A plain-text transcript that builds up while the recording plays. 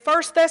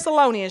1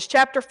 Thessalonians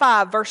chapter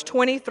 5, verse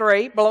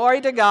 23,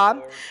 glory to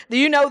God. Do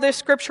you know this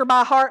scripture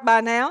by heart by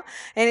now?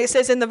 And it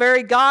says, "And the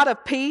very God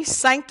of peace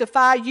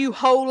sanctify you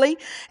wholly,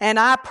 and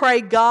I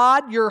pray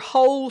God, your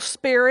whole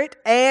spirit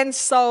and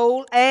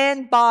soul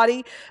and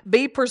body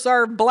be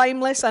preserved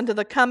blameless unto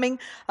the coming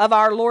of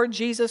our Lord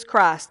Jesus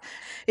Christ."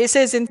 It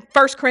says in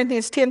 1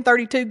 Corinthians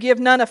 10:32, "Give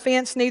none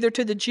offense neither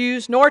to the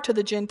Jews, nor to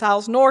the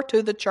Gentiles, nor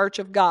to the church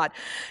of God."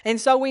 And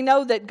so we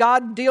know that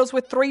God deals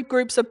with three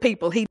groups of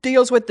people. He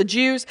deals with the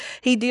Jews,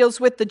 He deals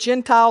with the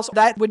Gentiles,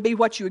 that would be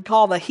what you would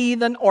call the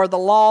heathen or the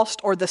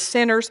lost or the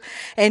sinners,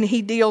 and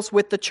He deals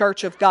with the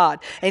church of God.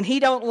 And He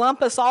don't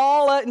lump us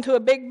all up into a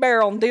big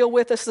barrel and deal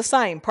with us the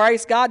same.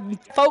 Praise God.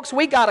 Folks,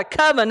 we got a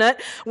covenant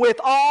with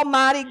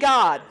Almighty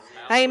God.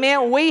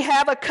 Amen. We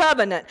have a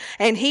covenant,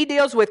 and He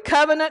deals with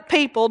covenant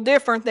people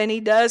different than He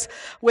does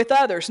with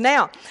others.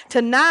 Now,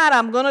 tonight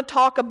I'm going to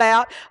talk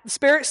about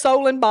spirit,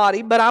 soul, and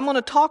body, but I'm going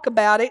to talk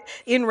about it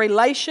in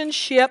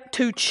relationship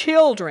to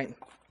children.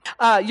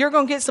 You're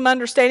going to get some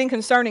understanding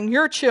concerning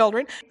your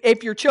children.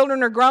 If your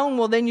children are grown,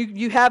 well, then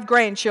you have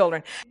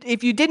grandchildren.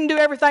 If you didn't do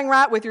everything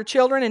right with your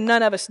children, and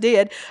none of us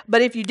did,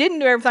 but if you didn't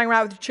do everything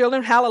right with your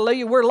children,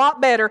 hallelujah, we're a lot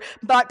better.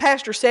 Like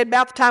Pastor said,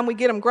 about the time we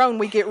get them grown,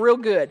 we get real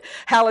good.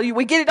 Hallelujah.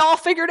 We get it all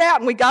figured out,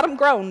 and we got them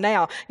grown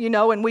now,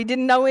 and we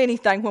didn't know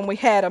anything when we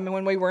had them and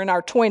when we were in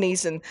our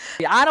 20s. And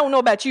I don't know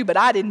about you, but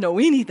I didn't know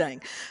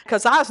anything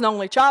because I was an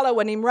only child. I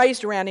wasn't even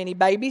raised around any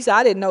babies.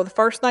 I didn't know the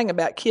first thing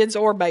about kids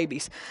or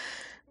babies.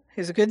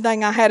 It's a good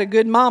thing I had a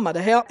good mama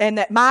to help. And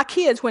that my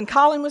kids, when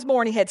Colin was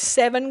born, he had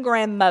 7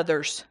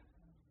 grandmothers.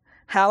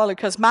 Hallelujah.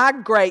 Because my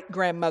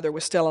great-grandmother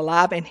was still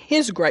alive and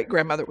his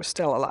great-grandmother was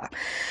still alive.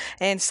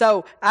 And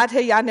so I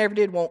tell you, I never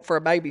did want for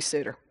a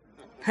babysitter.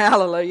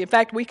 Hallelujah. In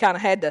fact, we kind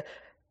of had to,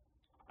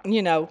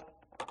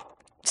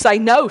 say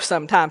no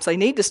sometimes. They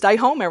need to stay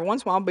home every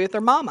once in a while and be with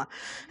their mama.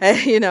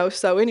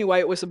 So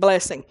anyway, it was a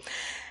blessing.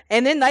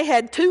 And then they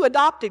had 2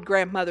 adopted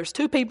grandmothers,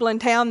 2 people in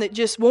town that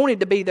just wanted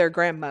to be their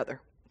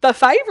grandmother. The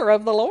favor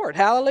of the Lord.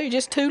 Hallelujah.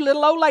 Just 2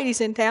 little old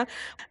ladies in town.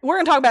 We're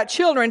going to talk about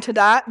children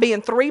tonight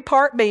being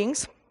 3-part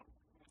beings.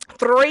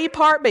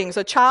 3-part beings.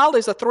 A child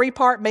is a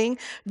 3-part being,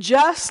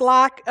 just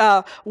like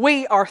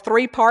we are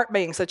 3-part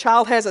beings. A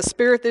child has a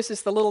spirit. This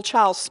is the little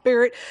child's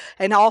spirit,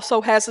 and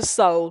also has a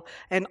soul,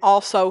 and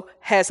also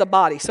has a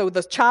body. So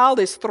the child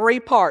is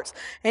 3 parts.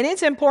 And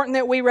it's important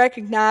that we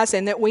recognize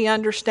and that we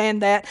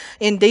understand that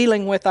in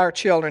dealing with our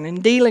children, in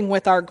dealing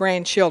with our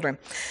grandchildren.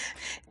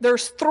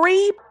 There's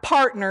 3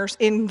 partners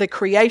in the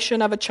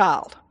creation of a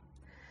child.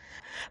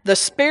 The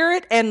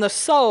spirit and the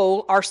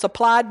soul are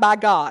supplied by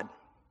God.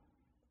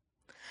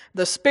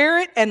 The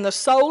spirit and the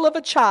soul of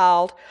a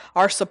child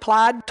are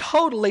supplied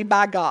totally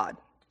by God.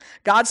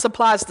 God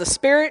supplies the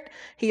spirit.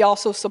 He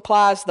also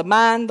supplies the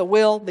mind, the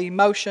will, the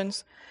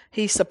emotions.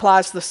 He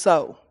supplies the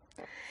soul.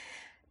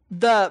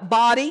 The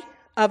body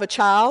of a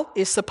child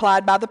is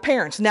supplied by the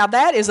parents. Now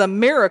that is a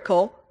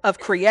miracle of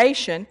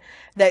creation,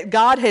 that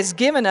God has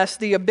given us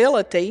the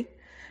ability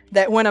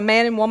that when a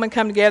man and woman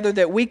come together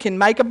that we can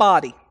make a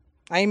body.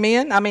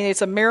 Amen. I mean,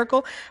 it's a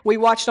miracle. We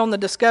watched on the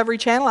Discovery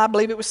Channel, I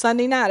believe it was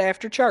Sunday night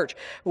after church.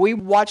 We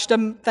watched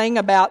a thing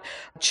about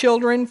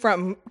children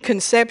from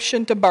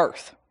conception to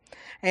birth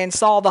and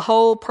saw the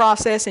whole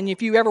process. And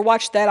if you ever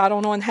watched that, I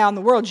don't know how in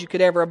the world you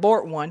could ever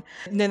abort one.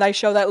 And then they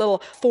show that little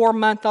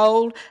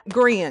 4-month-old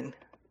grin.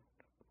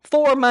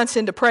 4 months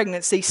into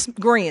pregnancy,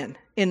 grin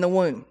in the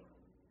womb.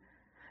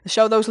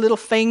 Show those little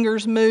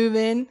fingers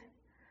moving,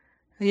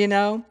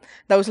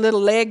 those little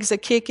legs are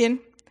kicking.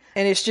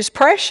 And it's just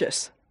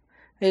precious.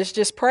 It's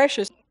just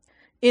precious.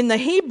 In the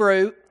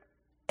Hebrew,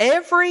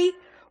 every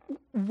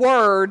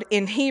word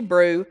in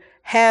Hebrew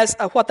has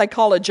what they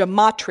call a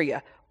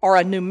gematria, or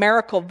a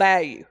numerical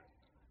value.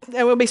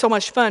 It will be so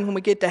much fun when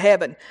we get to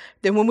heaven,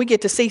 then when we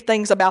get to see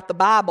things about the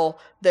Bible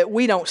that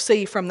we don't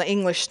see from the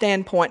English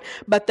standpoint,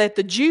 but that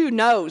the Jew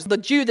knows. The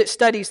Jew that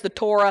studies the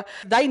Torah,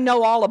 they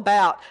know all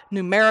about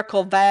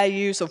numerical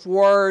values of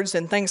words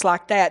and things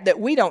like that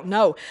we don't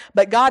know.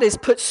 But God has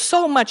put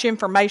so much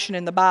information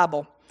in the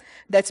Bible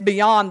that's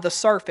beyond the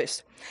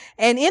surface.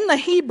 And in the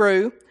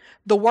Hebrew,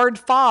 the word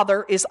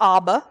father is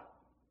Abba,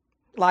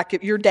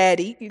 like your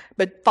daddy,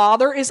 but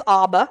father is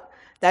Abba.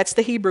 That's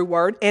the Hebrew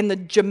word. And the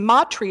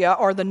gematria,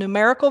 or the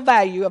numerical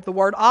value of the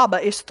word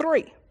Abba, is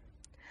 3.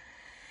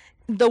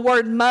 The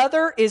word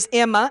mother is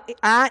Emma,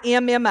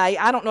 I-M-M-A.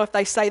 I don't know if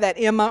they say that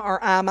Emma or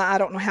Ima. I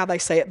don't know how they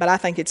say it, but I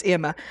think it's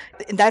Emma.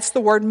 That's the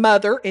word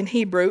mother in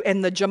Hebrew.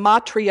 And the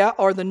gematria,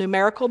 or the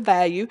numerical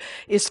value,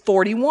 is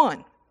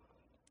 41.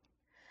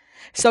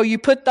 So you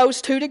put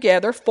those 2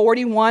 together,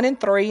 41 and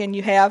 3, and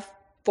you have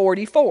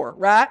 44,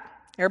 right?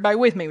 Everybody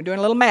with me? We're doing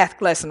a little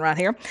math lesson right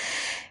here.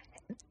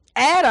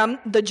 Adam,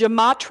 the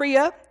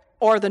gematria,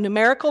 or the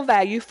numerical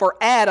value for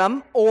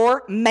Adam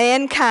or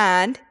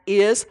mankind,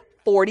 is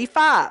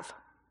 45.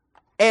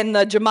 And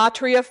the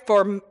gematria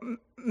for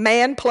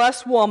man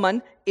plus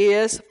woman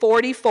is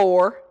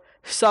 44,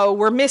 so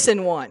we're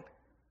missing 1.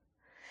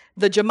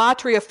 The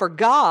gematria for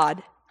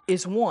God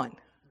is 1.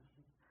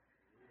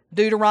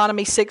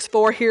 Deuteronomy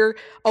 6:4, hear,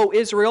 O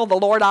Israel, the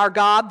Lord our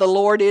God, the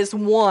Lord is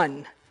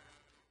one.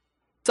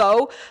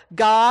 So,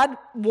 God,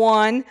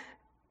 one,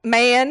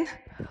 man,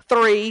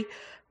 3,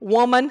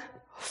 woman,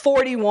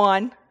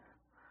 41,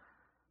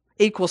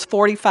 equals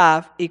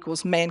 45,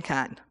 equals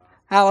mankind.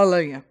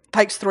 Hallelujah.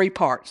 Takes 3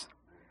 parts.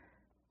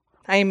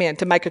 Amen.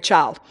 To make a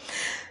child.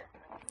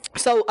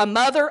 So a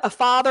mother, a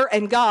father,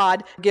 and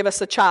God give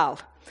us a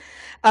child.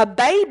 A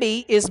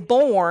baby is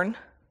born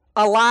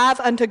alive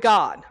unto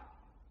God.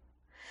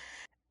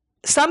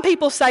 Some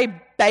people say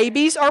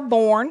babies are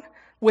born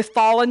with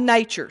fallen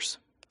natures,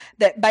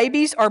 that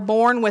babies are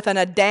born with an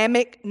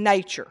Adamic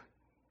nature.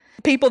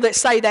 People that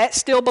say that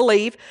still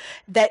believe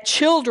that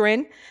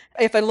children,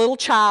 if a little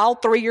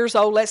child, 3 years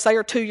old, let's say,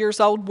 or 2 years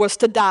old, was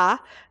to die,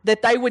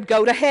 that they would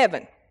go to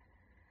heaven.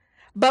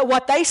 But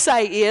what they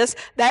say is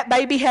that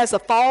baby has a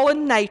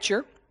fallen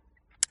nature,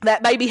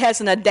 that baby has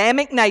an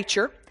Adamic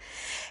nature,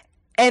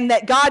 and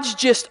that God's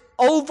just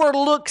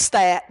overlooks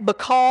that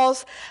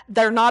because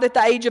they're not at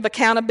the age of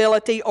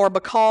accountability, or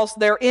because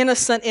they're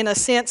innocent in the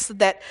sense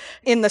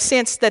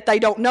that they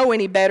don't know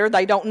any better.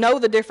 They don't know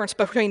the difference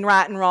between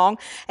right and wrong.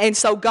 And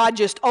so God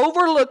just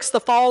overlooks the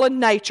fallen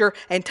nature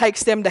and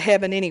takes them to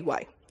heaven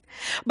anyway.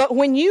 But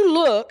when you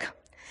look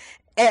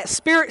at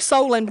spirit,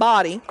 soul, and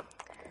body,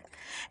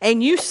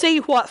 and you see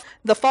what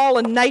the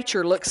fallen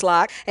nature looks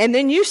like, and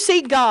then you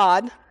see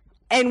God,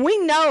 and we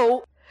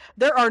know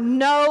there are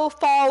no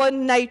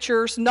fallen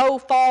natures, no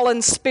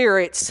fallen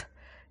spirits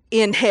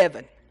in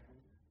heaven.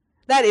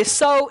 That is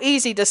so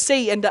easy to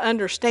see and to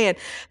understand,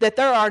 that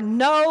there are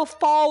no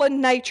fallen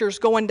natures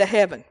going to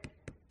heaven.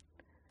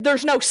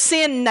 There's no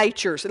sin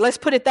natures. Let's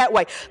put it that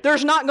way.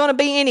 There's not going to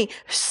be any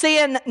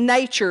sin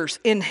natures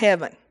in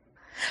heaven.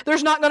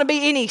 There's not going to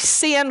be any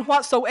sin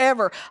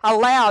whatsoever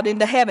allowed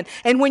into heaven.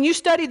 And when you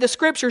study the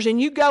scriptures and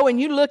you go and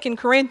you look in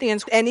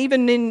Corinthians and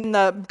even in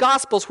the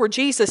Gospels where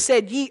Jesus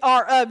said, ye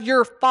are of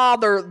your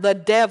father the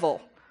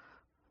devil.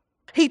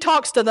 He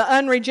talks to the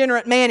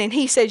unregenerate man and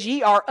he says,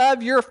 ye are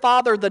of your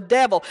father the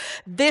devil.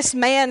 This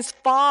man's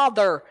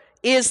father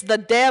is the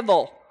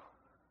devil.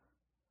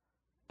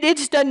 It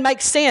just doesn't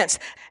make sense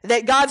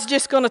that God's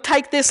just going to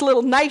take this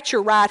little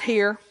nature right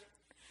here,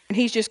 and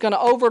he's just going to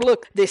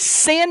overlook this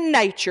sin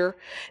nature,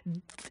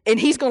 and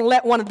he's going to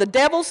let one of the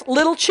devil's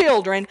little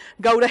children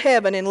go to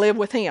heaven and live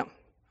with him.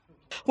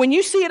 When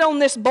you see it on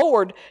this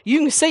board, you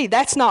can see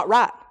that's not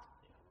right.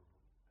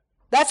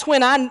 That's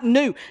when I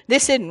knew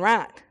this isn't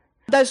right.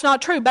 That's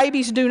not true.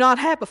 Babies do not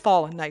have a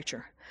fallen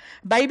nature.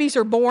 Babies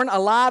are born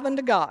alive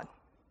unto God.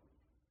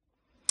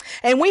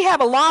 And we have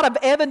a lot of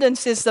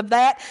evidences of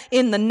that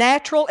in the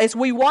natural as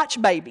we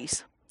watch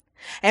babies.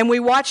 And we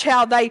watch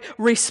how they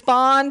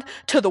respond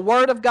to the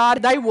Word of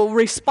God. They will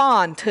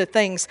respond to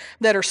things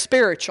that are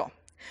spiritual.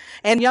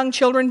 And young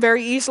children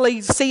very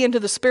easily see into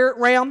the spirit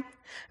realm.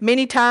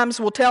 Many times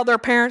will tell their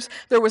parents,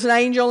 there was an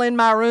angel in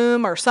my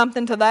room, or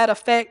something to that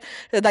effect.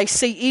 They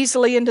see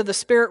easily into the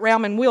spirit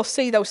realm, and we'll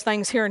see those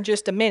things here in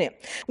just a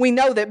minute. We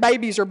know that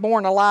babies are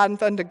born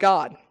alive unto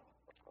God.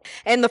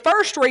 And the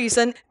first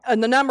reason,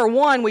 and the number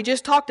one we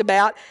just talked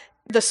about,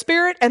 the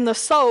spirit and the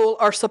soul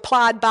are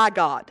supplied by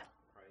God.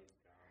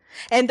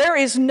 And there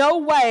is no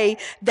way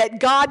that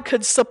God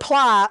could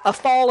supply a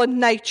fallen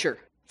nature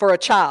for a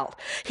child.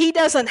 He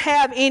doesn't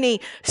have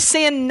any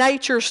sin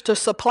natures to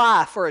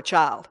supply for a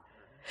child.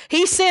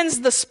 He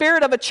sends the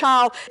spirit of a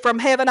child from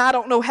heaven. I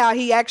don't know how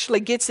he actually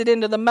gets it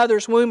into the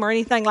mother's womb or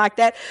anything like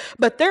that,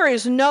 but there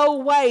is no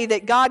way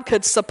that God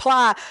could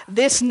supply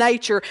this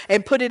nature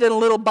and put it in a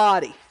little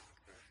body.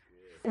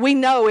 We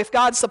know if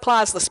God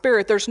supplies the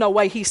spirit, there's no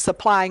way he's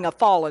supplying a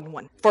fallen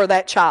one for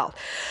that child.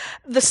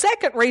 The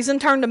second reason,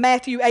 turn to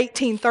Matthew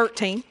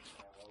 18:13.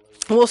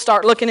 We'll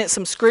start looking at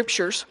some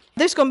scriptures.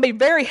 This is going to be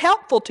very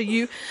helpful to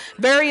you,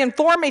 very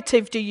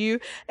informative to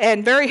you,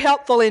 and very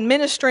helpful in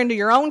ministering to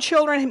your own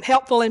children,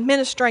 helpful in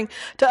ministering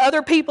to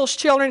other people's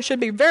children. It should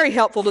be very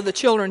helpful to the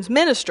children's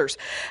ministers.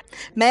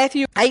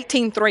 Matthew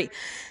 18:3.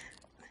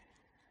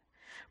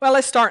 Well,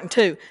 let's start in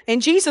 2.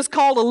 And Jesus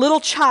called a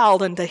little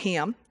child unto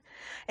him,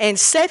 and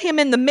set him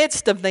in the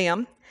midst of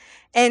them,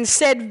 and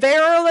said,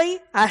 verily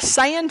I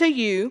say unto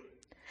you,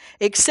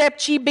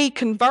 except ye be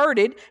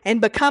converted and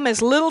become as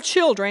little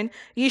children,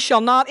 ye shall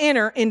not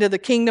enter into the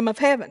kingdom of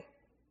heaven.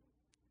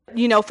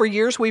 You know, for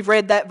years we've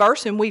read that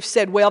verse and we've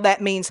said, well,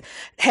 that means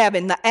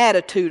having the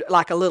attitude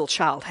like a little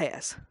child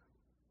has.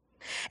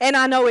 And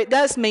I know it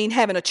does mean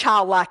having a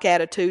childlike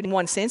attitude in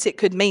one sense. It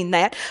could mean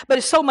that, but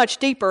it's so much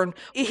deeper.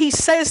 He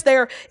says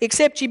there,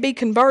 except ye be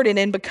converted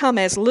and become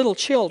as little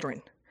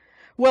children.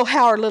 Well,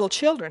 how are little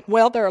children?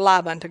 Well, they're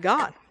alive unto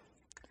God.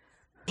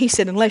 He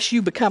said, unless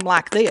you become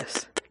like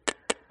this.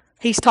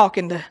 He's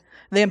talking to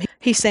them.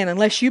 He's saying,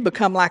 unless you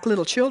become like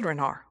little children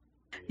are,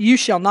 you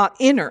shall not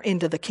enter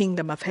into the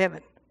kingdom of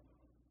heaven.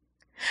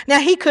 Now,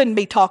 he couldn't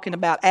be talking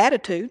about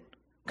attitude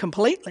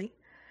completely,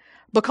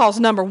 because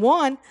number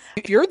one,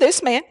 if you're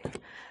this man,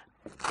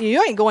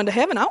 you ain't going to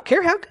heaven. I don't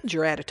care how good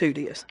your attitude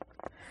is.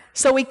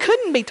 So he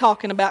couldn't be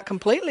talking about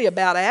completely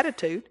about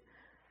attitude.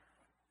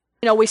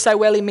 We say,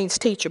 well, he means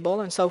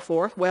teachable and so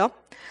forth. Well,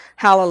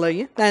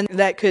 hallelujah. And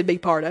that could be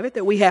part of it,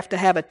 that we have to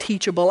have a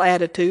teachable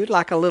attitude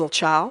like a little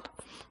child.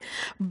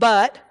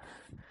 But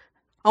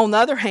on the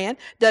other hand,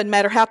 doesn't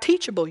matter how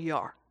teachable you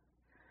are.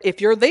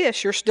 If you're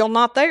this, you're still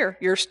not there.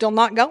 You're still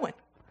not going.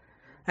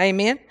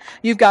 Amen?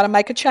 You've got to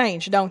make a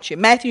change, don't you?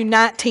 Matthew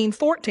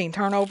 19:14,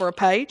 turn over a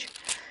page.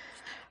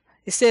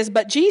 It says,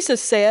 but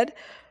Jesus said,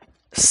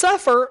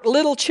 suffer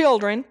little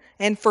children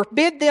and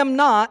forbid them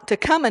not to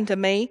come unto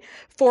me,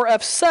 for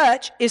of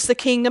such is the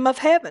kingdom of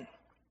heaven.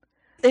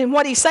 And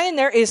what he's saying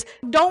there is,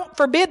 don't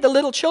forbid the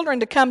little children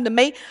to come to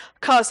me,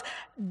 because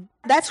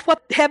that's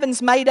what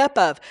heaven's made up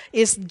of,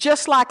 is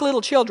just like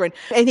little children.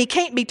 And he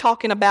can't be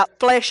talking about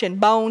flesh and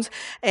bones,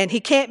 and he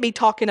can't be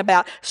talking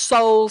about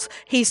souls.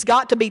 He's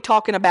got to be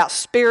talking about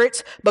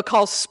spirits,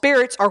 because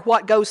spirits are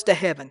what goes to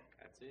heaven.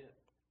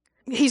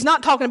 He's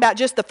not talking about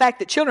just the fact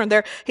that children are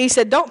there. He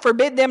said, don't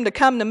forbid them to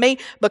come to me,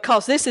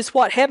 because this is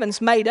what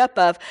heaven's made up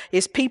of,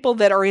 is people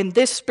that are in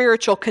this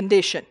spiritual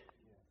condition.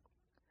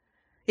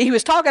 He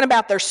was talking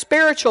about their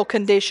spiritual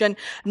condition,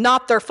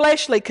 not their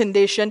fleshly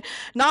condition,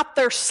 not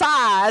their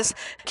size.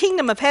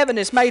 Kingdom of heaven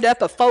is made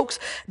up of folks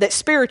that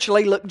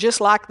spiritually look just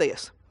like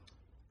this.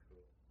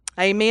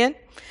 Amen?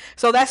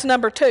 So that's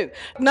number 2.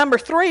 Number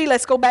 3,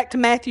 let's go back to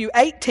Matthew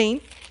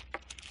 18,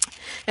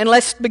 and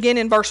let's begin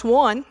in verse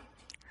 1.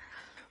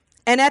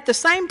 And at the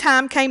same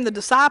time came the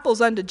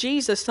disciples unto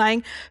Jesus,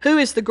 saying, who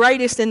is the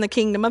greatest in the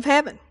kingdom of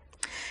heaven?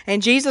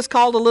 And Jesus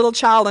called a little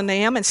child unto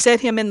him, and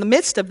set him in the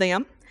midst of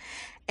them.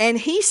 And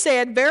he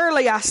said,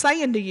 verily I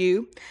say unto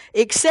you,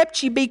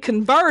 except ye be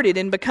converted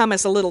and become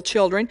as a little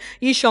children,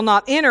 ye shall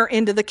not enter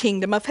into the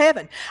kingdom of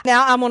heaven.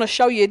 Now I'm going to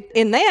show you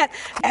in that,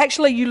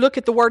 actually you look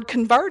at the word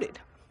converted.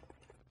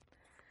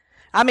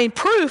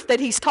 Proof that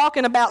he's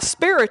talking about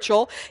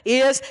spiritual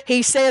is,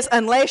 he says,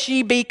 unless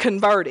ye be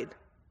converted.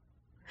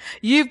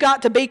 You've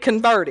got to be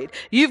converted.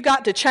 You've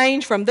got to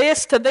change from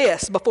this to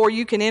this before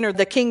you can enter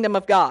the kingdom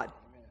of God.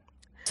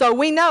 So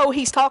we know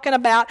he's talking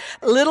about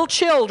little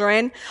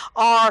children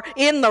are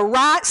in the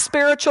right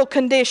spiritual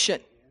condition.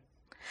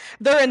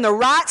 They're in the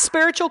right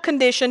spiritual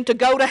condition to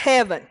go to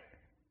heaven.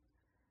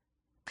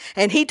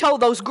 And he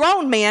told those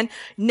grown men,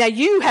 now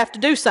you have to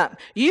do something.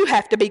 You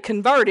have to be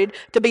converted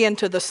to be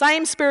into the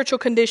same spiritual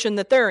condition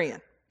that they're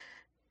in.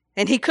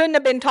 And he couldn't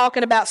have been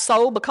talking about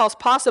soul, because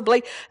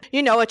possibly,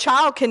 a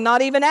child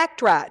cannot even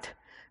act right.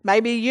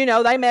 Maybe,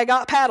 they may have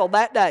got paddled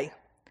that day.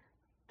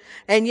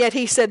 And yet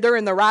he said they're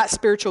in the right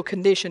spiritual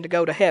condition to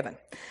go to heaven.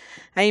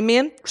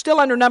 Amen. Still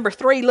under number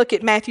 3, look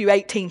at Matthew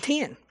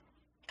 18:10.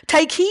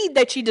 Take heed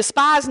that ye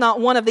despise not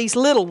one of these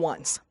little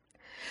ones.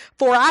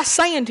 For I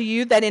say unto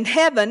you that in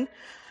heaven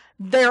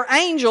their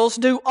angels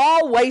do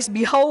always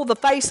behold the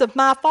face of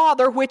my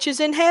Father which is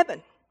in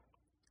heaven.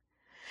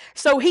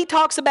 So he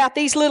talks about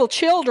these little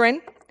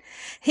children.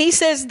 He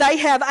says they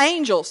have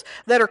angels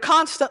that are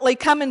constantly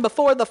coming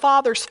before the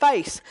Father's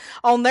face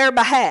on their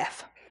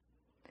behalf.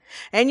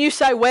 And you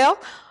say, well,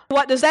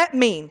 what does that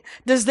mean?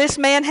 Does this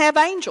man have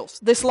angels?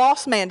 This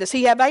lost man, does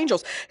he have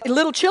angels?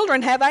 Little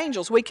children have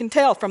angels, we can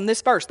tell from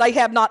this verse. They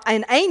have not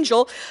an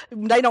angel.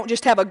 They don't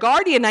just have a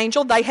guardian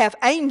angel. They have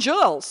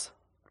angels,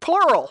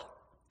 plural.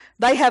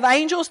 They have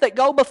angels that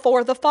go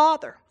before the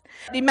Father.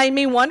 It made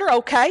me wonder,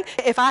 okay,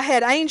 if I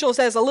had angels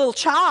as a little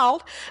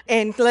child,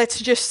 and let's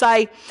just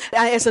say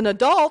as an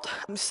adult,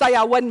 say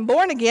I wasn't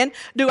born again,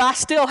 do I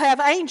still have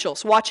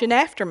angels watching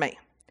after me?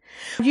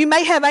 You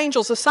may have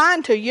angels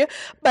assigned to you,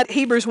 but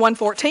Hebrews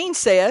 1:14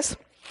 says,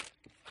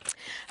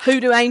 who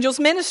do angels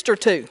minister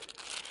to?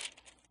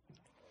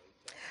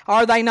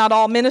 Are they not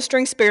all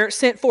ministering spirits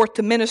sent forth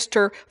to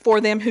minister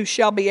for them who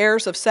shall be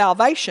heirs of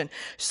salvation?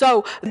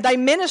 So they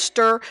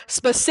minister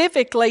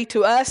specifically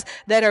to us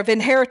that have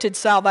inherited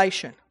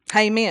salvation.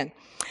 Amen.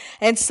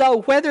 And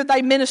so whether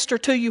they minister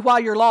to you while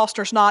you're lost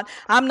or not,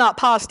 I'm not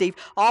positive.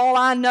 All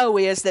I know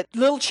is that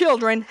little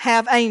children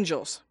have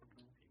angels.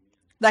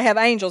 They have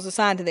angels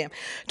assigned to them.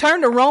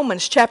 Turn to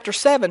Romans chapter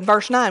 7,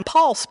 verse 9.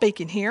 Paul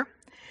speaking here.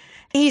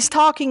 He's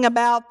talking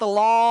about the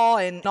law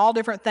and all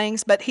different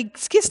things, but he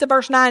gets to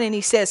verse 9 and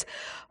he says,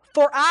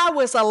 for I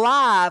was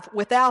alive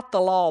without the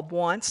law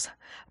once,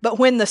 but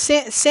when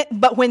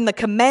the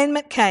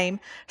commandment came,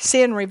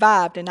 sin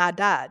revived and I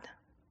died.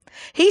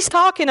 He's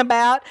talking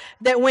about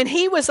that when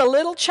he was a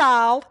little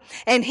child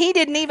and he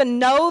didn't even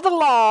know the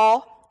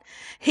law,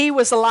 he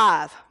was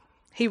alive.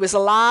 He was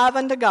alive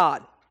unto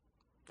God.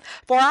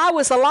 For I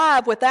was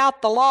alive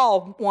without the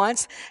law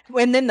once,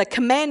 and then the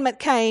commandment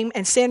came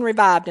and sin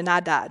revived and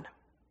I died.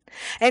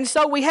 And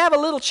so we have a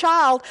little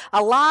child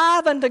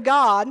alive unto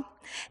God,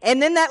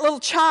 and then that little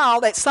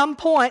child at some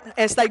point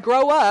as they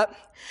grow up,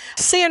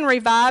 sin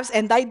revives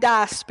and they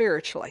die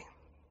spiritually.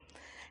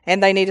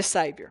 And they need a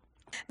Savior.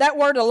 That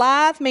word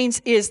alive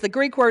is the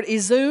Greek word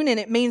izun, and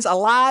it means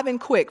alive and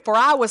quick. For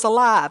I was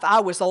alive. I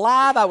was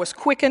alive. I was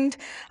quickened.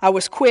 I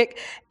was quick.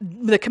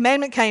 The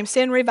commandment came,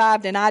 sin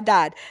revived, and I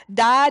died.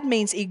 Died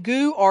means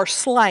igu or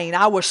slain.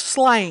 I was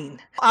slain.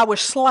 I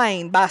was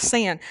slain by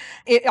sin.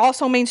 It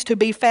also means to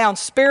be found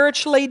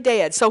spiritually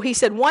dead. So he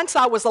said, once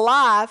I was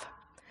alive,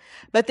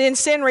 But then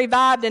sin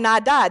revived and I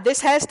died.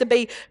 This has to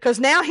be, because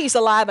now he's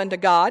alive unto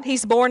God.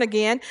 He's born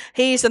again.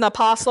 He's an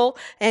apostle,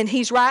 and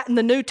he's writing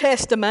the New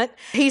Testament.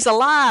 He's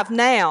alive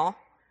now.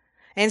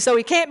 And so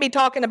he can't be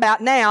talking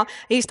about now.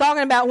 He's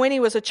talking about when he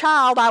was a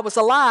child, I was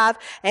alive,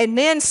 and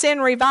then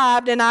sin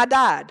revived and I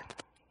died.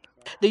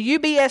 The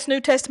UBS New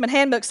Testament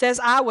Handbook says,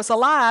 I was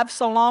alive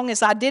so long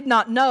as I did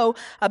not know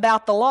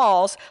about the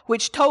laws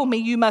which told me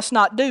you must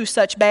not do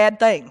such bad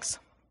things.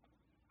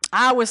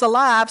 I was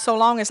alive so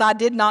long as I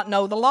did not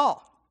know the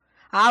law.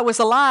 I was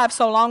alive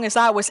so long as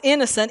I was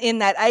innocent in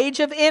that age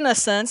of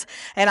innocence,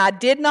 and I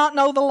did not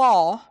know the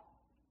law.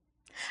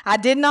 I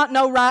did not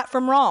know right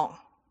from wrong.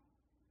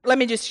 Let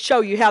me just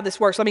show you how this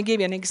works. Let me give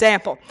you an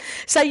example.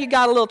 Say you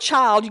got a little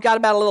child, you got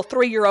about a little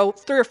 3 or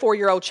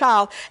 4-year-old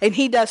child, and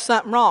he does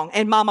something wrong,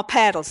 and mama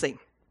paddles him.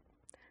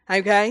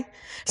 Okay?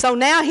 So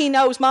now he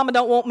knows mama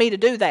don't want me to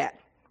do that,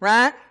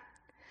 right?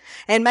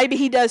 And maybe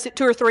he does it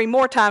 2 or 3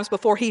 more times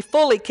before he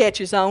fully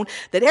catches on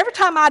that every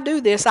time I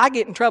do this, I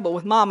get in trouble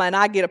with mama and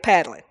I get a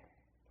paddling.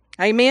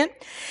 Amen?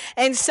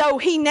 And so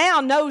he now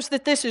knows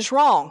that this is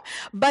wrong.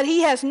 But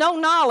he has no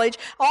knowledge.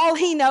 All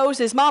he knows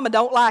is mama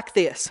don't like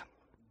this.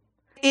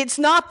 It's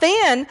not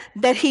then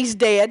that he's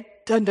dead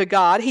unto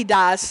God. He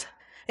dies.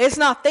 It's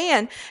not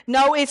then.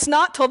 No, it's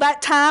not till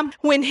that time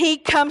when he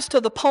comes to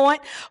the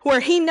point where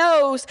he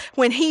knows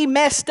when he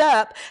messed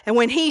up and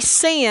when he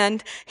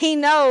sinned, he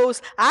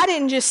knows I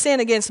didn't just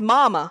sin against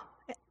mama.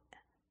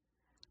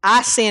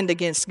 I sinned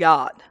against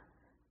God.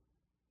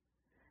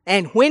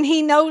 And when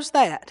he knows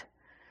that,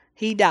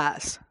 he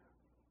dies.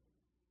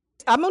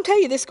 I'm going to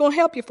tell you this is going to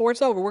help you before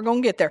it's over. We're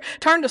going to get there.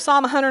 Turn to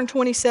Psalm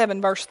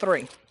 127, verse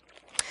 3.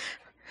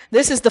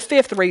 This is the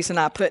 5th reason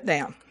I put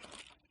down.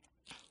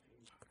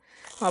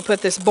 I'll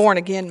put this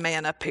born-again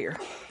man up here.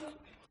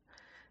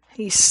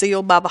 He's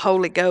sealed by the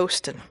Holy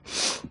Ghost, and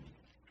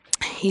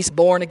he's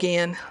born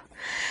again.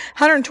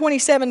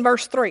 127,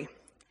 verse 3.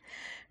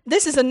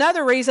 This is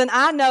another reason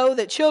I know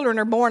that children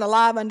are born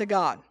alive unto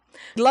God.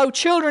 Lo,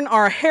 children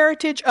are a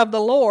heritage of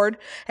the Lord,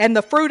 and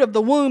the fruit of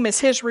the womb is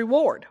his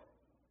reward.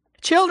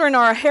 Children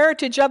are a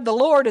heritage of the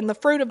Lord, and the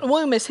fruit of the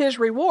womb is his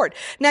reward.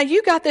 Now,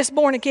 you got this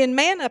born-again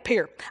man up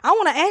here. I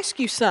want to ask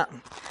you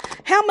something.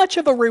 How much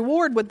of a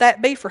reward would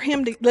that be for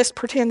him to, let's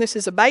pretend this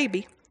is a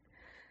baby.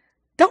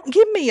 Don't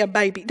give me a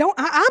baby.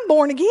 I'm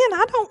born again.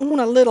 I don't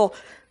want a little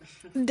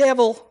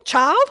devil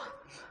child.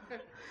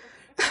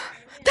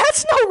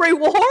 That's no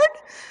reward.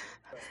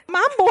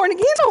 I'm born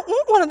again. I don't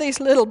want one of these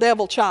little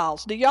devil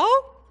childs. Do y'all?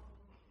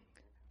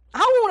 I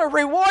want a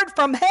reward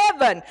from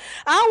heaven.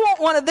 I want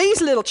one of these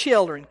little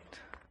children.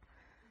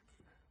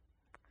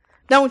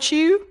 Don't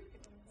you?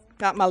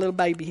 Got my little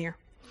baby here.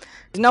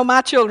 No,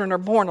 my children are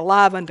born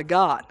alive unto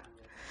God.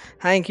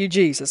 Thank you,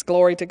 Jesus.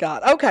 Glory to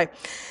God. Okay.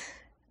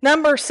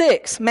 Number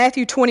 6,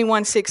 Matthew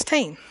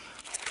 21:16.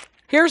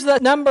 Here's the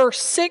number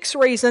 6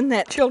 reason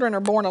that children are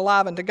born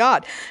alive unto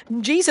God.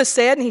 Jesus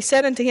said, and he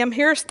said unto him,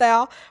 Hearest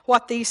thou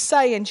what these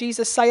say? And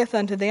Jesus saith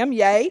unto them,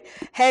 Yea,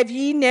 have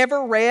ye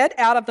never read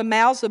out of the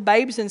mouths of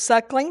babes and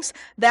sucklings,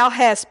 thou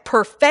hast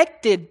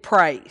perfected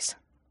praise?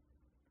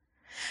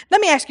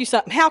 Let me ask you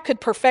something. How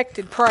could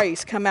perfected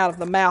praise come out of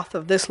the mouth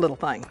of this little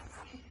thing?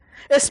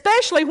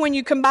 Especially when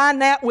you combine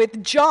that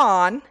with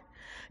John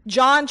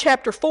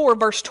chapter 4,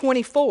 verse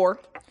 24.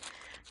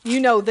 You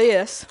know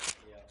this.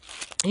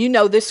 You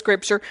know this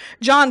scripture.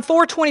 John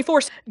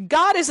 4:24.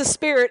 God is a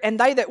spirit, and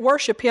they that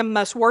worship him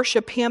must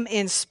worship him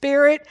in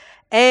spirit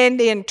and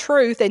in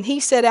truth. And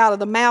he said out of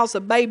the mouths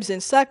of babes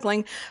and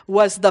suckling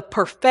was the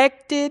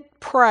perfected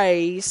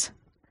praise.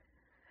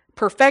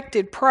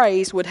 Perfected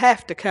praise would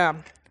have to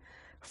come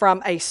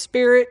from a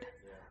spirit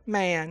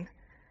man.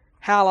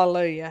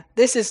 Hallelujah.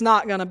 This is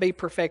not going to be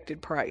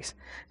perfected praise.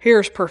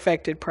 Here's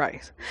perfected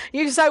praise.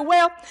 You can say,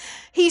 well,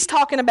 he's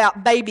talking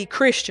about baby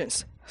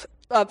Christians.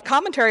 A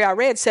commentary I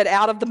read said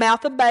out of the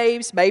mouth of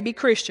babes, baby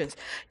Christians.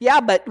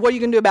 Yeah, but what are you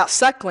going to do about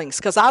sucklings?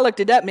 Because I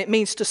looked it up and it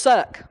means to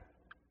suck.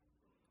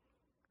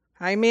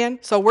 Amen.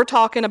 So we're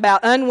talking about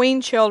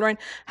unweaned children.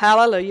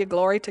 Hallelujah.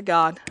 Glory to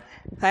God.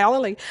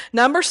 Hallelujah.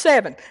 Number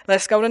 7.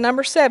 Let's go to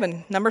number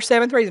 7. Number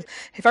 7th reason.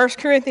 1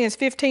 Corinthians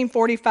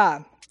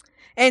 15:45.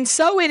 And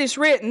so it is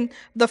written,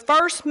 the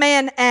first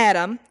man,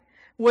 Adam,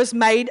 was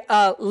made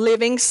a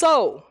living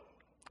soul.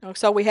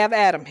 So we have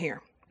Adam here.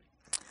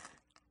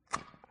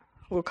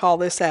 We'll call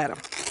this Adam.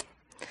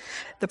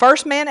 The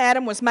first man,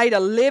 Adam, was made a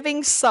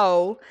living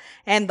soul,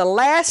 and the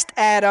last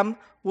Adam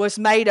was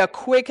made a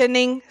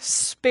quickening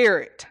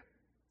spirit.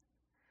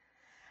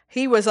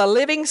 He was a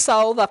living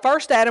soul. The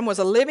first Adam was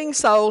a living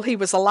soul. He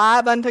was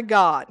alive unto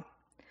God.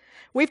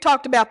 We've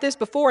talked about this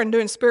before in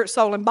doing spirit,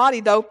 soul, and body,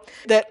 though,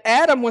 that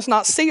Adam was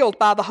not sealed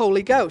by the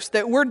Holy Ghost,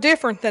 that we're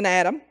different than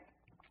Adam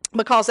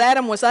because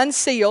Adam was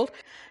unsealed.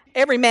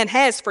 Every man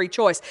has free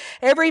choice.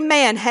 Every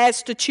man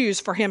has to choose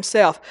for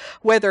himself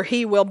whether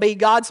he will be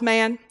God's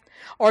man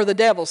or the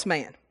devil's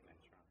man.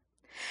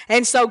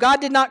 And so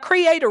God did not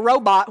create a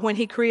robot when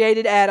he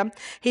created Adam.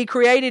 He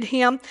created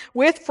him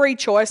with free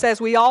choice, as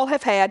we all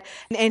have had,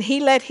 and he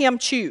let him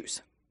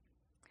choose.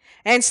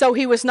 And so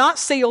he was not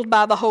sealed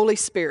by the Holy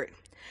Spirit.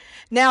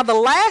 Now the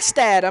last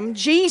Adam,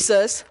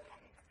 Jesus,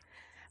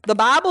 the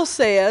Bible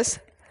says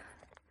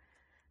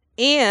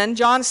in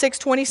John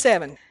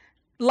 6:27,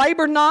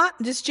 labor not,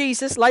 this is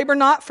Jesus, labor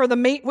not for the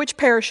meat which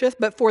perisheth,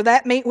 but for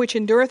that meat which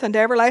endureth unto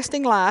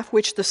everlasting life,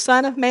 which the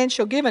Son of Man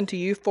shall give unto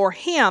you, for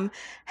him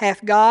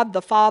hath God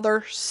the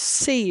Father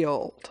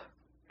sealed.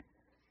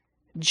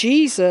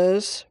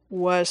 Jesus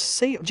was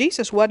sealed.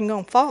 Jesus wasn't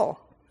going to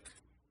fall.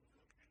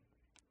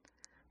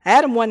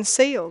 Adam wasn't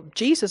sealed.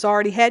 Jesus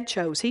already had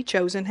chose. He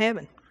chose in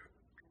heaven.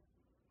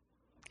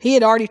 He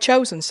had already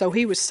chosen, so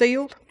he was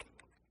sealed.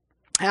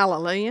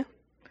 Hallelujah.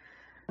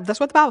 That's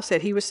what the Bible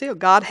said. He was sealed.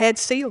 God had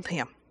sealed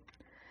him.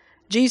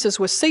 Jesus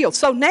was sealed.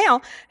 So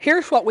now,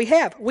 here's what we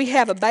have. We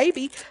have a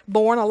baby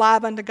born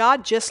alive unto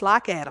God just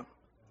like Adam.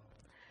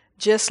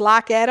 Just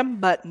like Adam,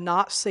 but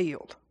not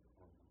sealed.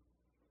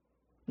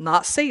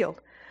 Not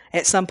sealed.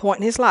 At some point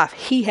in his life,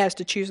 he has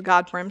to choose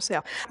God for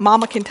himself.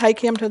 Mama can take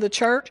him to the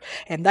church,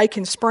 and they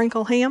can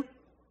sprinkle him.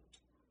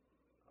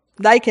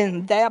 They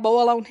can dab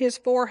oil on his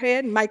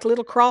forehead and make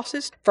little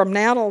crosses from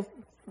now till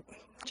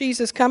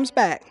Jesus comes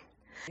back.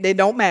 It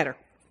don't matter.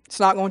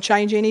 It's not going to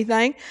change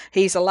anything.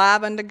 He's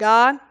alive unto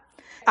God.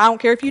 I don't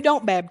care if you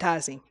don't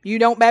baptize him. You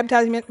don't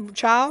baptize him as a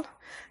child,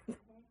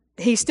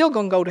 he's still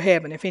going to go to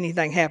heaven if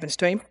anything happens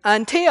to him,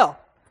 until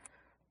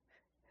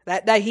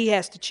that day he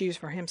has to choose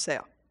for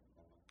himself.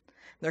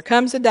 There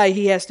comes a day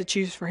he has to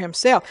choose for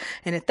himself.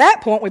 And at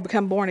that point, we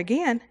become born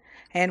again.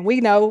 And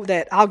we know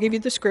that, I'll give you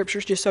the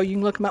scriptures just so you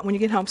can look them up when you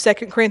get home.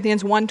 2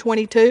 Corinthians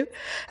 1:22,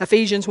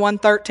 Ephesians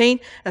 1:13,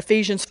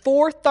 Ephesians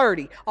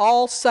 4:30.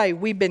 All say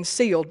we've been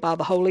sealed by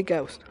the Holy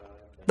Ghost.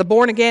 The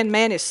born again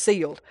man is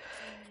sealed.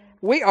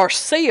 We are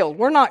sealed.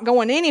 We're not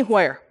going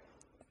anywhere.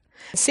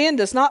 Sin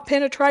does not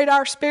penetrate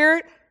our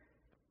spirit.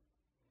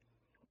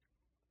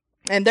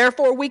 And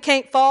therefore we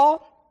can't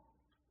fall.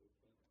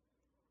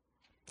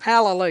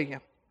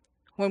 Hallelujah.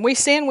 When we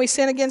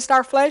sin against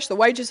our flesh. The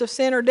wages of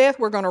sin are death.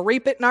 We're going to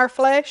reap it in our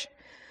flesh.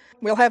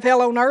 We'll have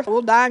hell on earth.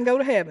 We'll die and go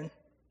to heaven.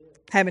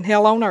 Having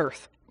hell on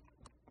earth.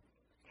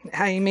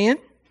 Amen.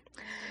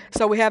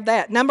 So we have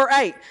that. Number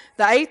 8.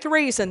 The 8th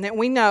reason that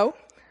we know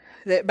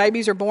that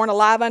babies are born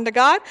alive unto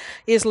God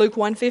is Luke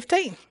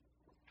 1:15.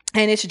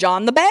 And it's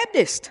John the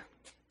Baptist.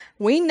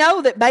 We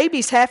know that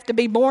babies have to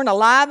be born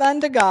alive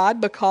unto God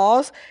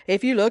because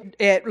if you look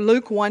at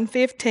Luke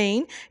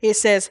 1:15, it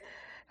says,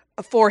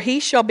 for he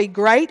shall be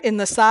great in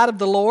the sight of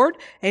the Lord,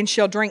 and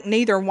shall drink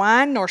neither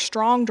wine nor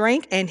strong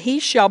drink, and he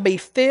shall be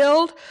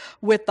filled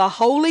with the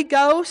Holy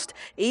Ghost,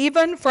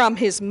 even from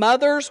his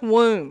mother's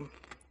womb.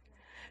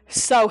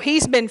 So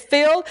he's been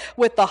filled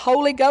with the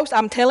Holy Ghost.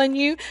 I'm telling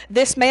you,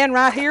 this man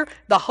right here,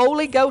 the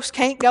Holy Ghost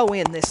can't go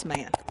in this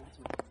man.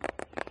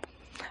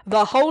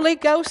 The Holy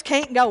Ghost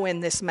can't go in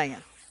this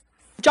man.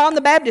 John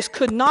the Baptist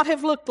could not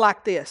have looked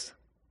like this.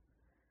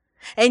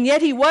 And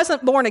yet he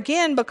wasn't born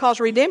again because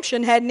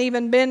redemption hadn't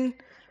even been,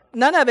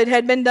 none of it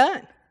had been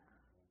done.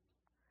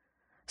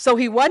 So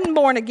he wasn't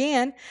born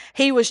again.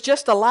 He was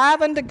just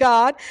alive unto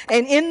God.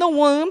 And in the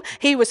womb,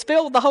 he was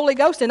filled with the Holy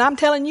Ghost. And I'm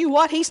telling you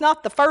what, he's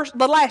not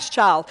the last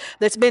child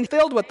that's been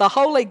filled with the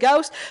Holy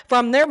Ghost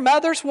from their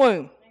mother's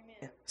womb.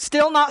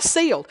 Still not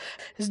sealed.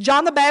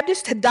 John the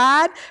Baptist had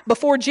died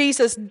before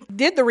Jesus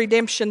did the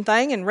redemption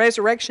thing and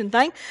resurrection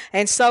thing.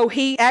 And so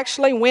he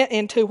actually went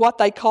into what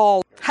they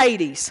call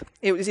Hades.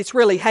 It's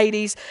really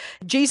Hades.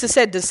 Jesus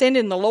said, descend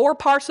in the lower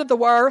parts of the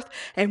earth.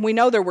 And we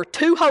know there were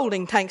 2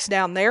 holding tanks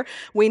down there.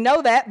 We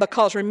know that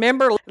because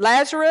remember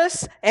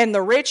Lazarus and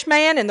the rich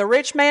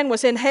man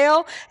was in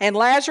hell, and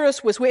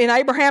Lazarus was in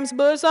Abraham's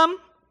bosom.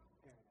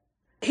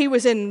 He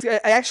was in,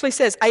 it actually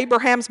says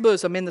Abraham's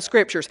bosom in the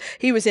scriptures.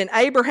 He was in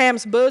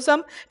Abraham's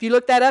bosom. If you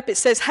look that up, it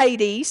says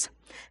Hades,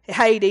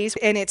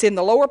 and it's in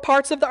the lower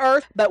parts of the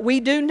earth. But we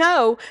do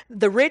know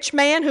the rich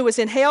man who was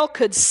in hell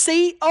could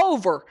see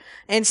over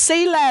and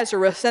see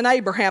Lazarus and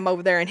Abraham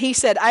over there. And he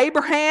said,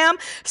 Abraham,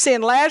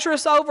 send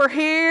Lazarus over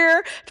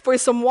here for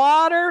some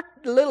water,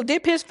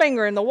 dip his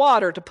finger in the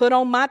water to put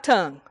on my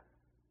tongue.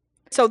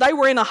 So they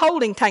were in a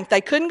holding tank.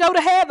 They couldn't go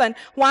to heaven.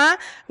 Why?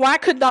 Why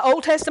could the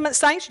Old Testament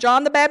saints,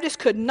 John the Baptist,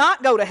 could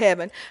not go to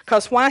heaven?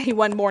 Because why? He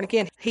wasn't born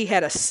again. He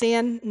had a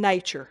sin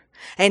nature.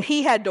 And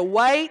he had to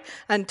wait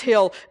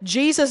until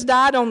Jesus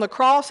died on the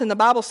cross. And the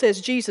Bible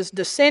says Jesus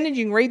descended.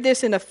 You can read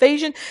this in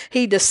Ephesians.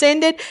 He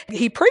descended.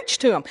 He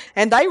preached to them.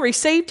 And they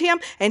received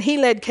him. And he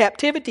led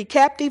captivity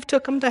captive,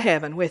 took them to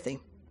heaven with him.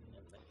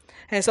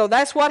 And so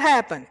that's what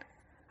happened.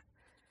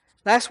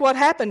 That's what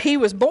happened. He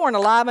was born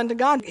alive unto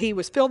God. He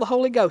was filled with the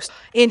Holy Ghost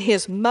in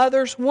his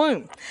mother's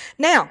womb.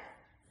 Now,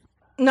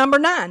 number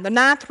 9, the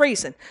 9th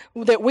reason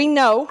that we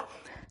know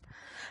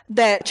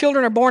that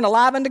children are born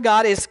alive unto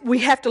God is we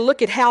have to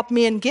look at how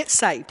men get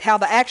saved, how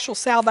the actual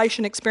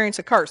salvation experience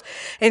occurs.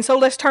 And so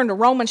let's turn to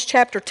Romans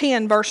chapter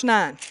 10, verse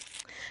 9.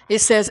 It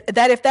says,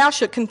 that if thou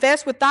shalt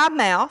confess with thy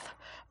mouth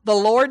the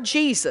Lord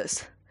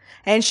Jesus,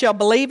 and shalt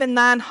believe in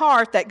thine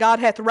heart that God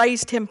hath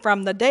raised him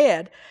from the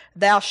dead,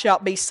 thou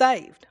shalt be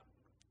saved.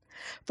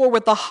 For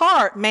with the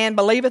heart man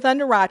believeth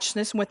unto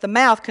righteousness, and with the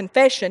mouth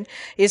confession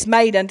is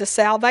made unto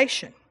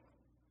salvation.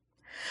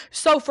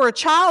 So for a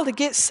child to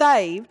get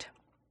saved,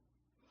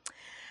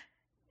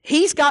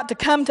 he's got to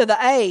come to the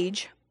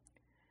age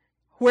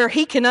where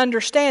he can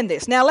understand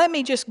this. Now let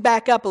me just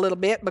back up a little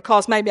bit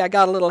because maybe I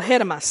got a little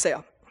ahead of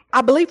myself.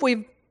 I believe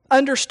we've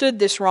understood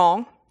this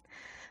wrong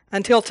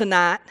until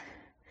tonight,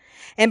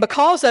 and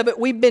because of it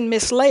we've been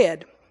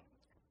misled.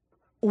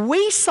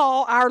 We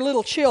saw our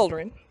little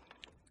children,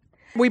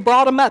 we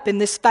brought them up in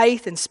this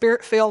faith and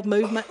spirit-filled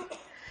movement.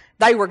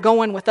 They were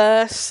going with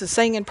us,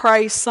 singing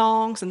praise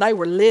songs, and they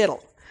were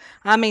little.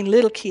 I mean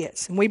little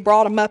kids, and we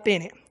brought them up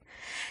in it.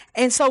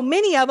 And so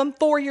many of them,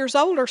 4 years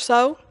old or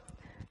so,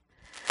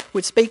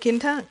 would speak in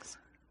tongues.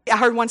 I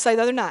heard one say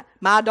the other night,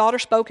 my daughter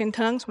spoke in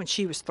tongues when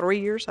she was 3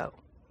 years old.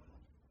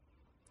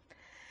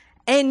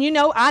 And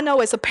I know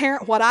as a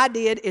parent what I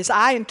did is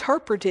I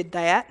interpreted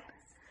that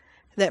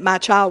my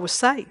child was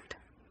saved.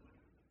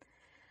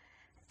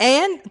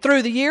 And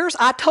through the years,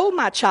 I told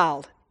my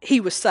child he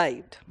was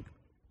saved.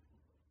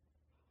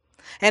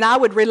 And I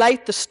would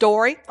relate the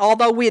story,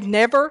 although we had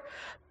never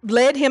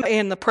led him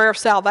in the prayer of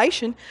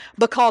salvation,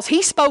 because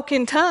he spoke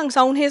in tongues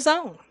on his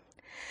own.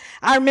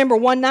 I remember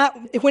one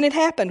night when it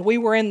happened, we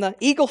were in the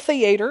Eagle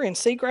Theater in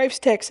Seagraves,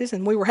 Texas,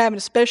 and we were having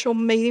a special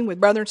meeting with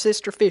Brother and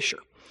Sister Fisher.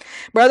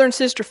 Brother and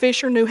Sister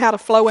Fisher knew how to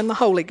flow in the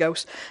Holy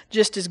Ghost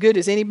just as good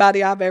as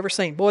anybody I've ever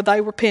seen. Boy,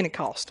 they were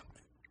Pentecost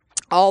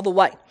all the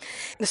way.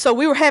 So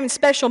we were having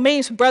special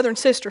meetings with Brother and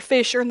Sister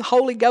Fisher, and the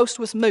Holy Ghost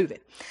was moving.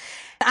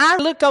 I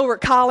looked over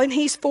at Colin.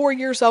 He's 4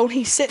 years old.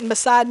 He's sitting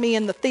beside me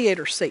in the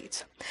theater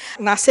seats.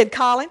 And I said,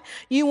 Colin,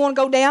 you want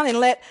to go down and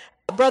let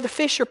Brother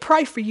Fisher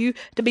pray for you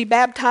to be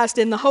baptized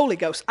in the Holy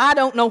Ghost? I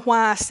don't know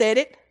why I said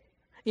it.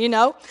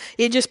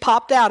 It just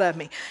popped out of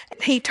me.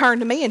 He turned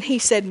to me and he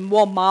said,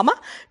 well, Mama,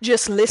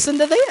 just listen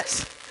to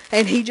this.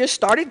 And he just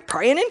started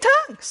praying in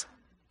tongues.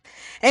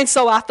 And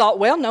so I thought,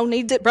 well, no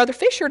need to Brother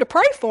Fisher to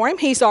pray for him.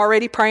 He's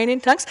already praying in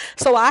tongues.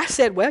 So I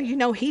said,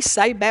 well, he's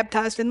saved,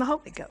 baptized in the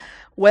Holy Ghost.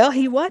 Well,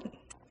 he wasn't.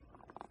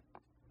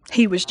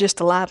 He was just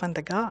alive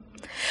unto God.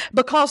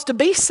 Because to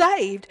be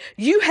saved,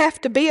 you have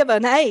to be of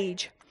an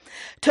age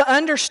to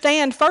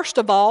understand, first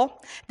of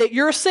all, that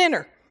you're a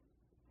sinner.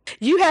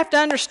 You have to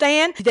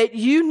understand that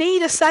you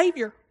need a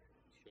Savior.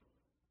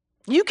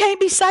 You can't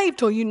be saved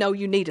till you know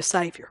you need a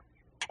Savior.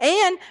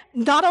 And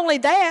not only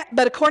that,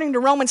 but according to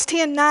Romans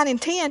 10:9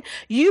 and 10,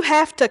 you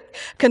have to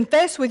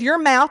confess with your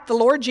mouth the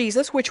Lord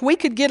Jesus, which we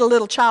could get a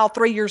little child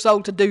 3 years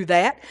old to do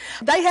that.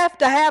 They have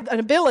to have an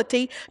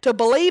ability to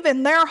believe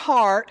in their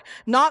heart,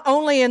 not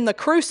only in the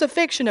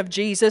crucifixion of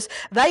Jesus,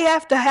 they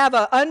have to have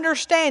an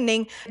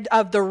understanding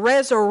of the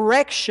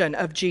resurrection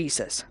of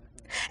Jesus.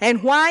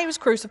 And why he was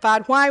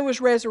crucified, why he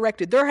was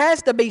resurrected. There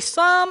has to be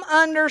some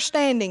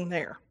understanding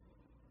there.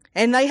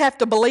 And they have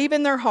to believe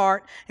in their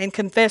heart and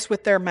confess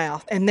with their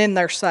mouth, and then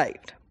they're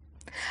saved.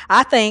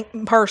 I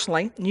think,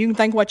 personally, you can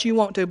think what you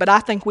want to, but I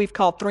think we've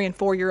called 3 and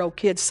 4 year old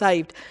kids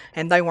saved,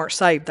 and they weren't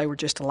saved, they were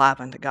just alive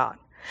unto God.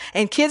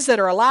 And kids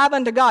that are alive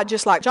unto God,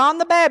 just like John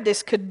the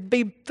Baptist could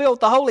be filled with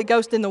the Holy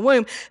Ghost in the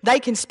womb, they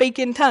can speak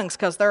in tongues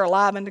because they're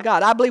alive unto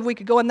God. I believe we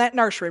could go in that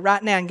nursery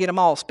right now and get them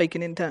all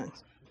speaking in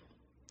tongues.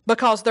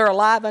 Because they're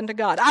alive unto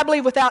God. I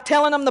believe without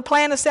telling them the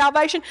plan of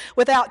salvation,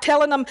 without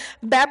telling them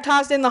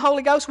baptized in the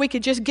Holy Ghost, we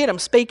could just get them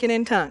speaking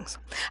in tongues.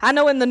 I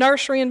know in the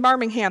nursery in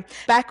Birmingham,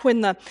 back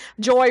when the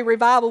Joy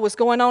Revival was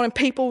going on and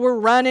people were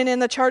running in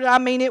the church,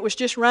 it was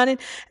just running.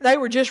 They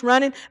were just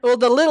running. Well,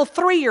 the little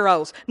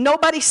 3-year-olds,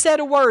 nobody said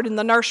a word in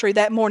the nursery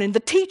that morning. The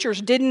teachers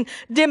didn't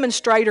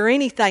demonstrate or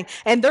anything.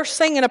 And they're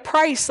singing a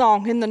praise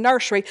song in the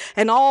nursery,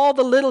 and all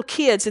the little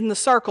kids in the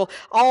circle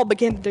all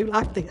began to do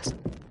like this.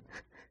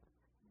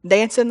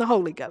 Dance in the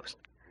Holy Ghost.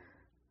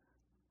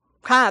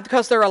 Why?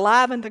 Because they're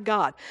alive unto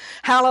God.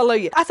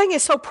 Hallelujah. I think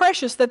it's so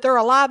precious that they're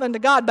alive unto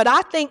God, but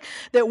I think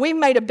that we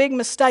made a big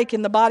mistake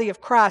in the body of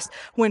Christ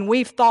when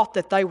we've thought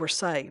that they were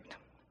saved.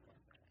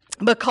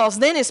 Because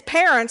then as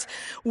parents,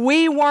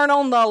 we weren't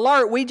on the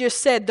alert. We just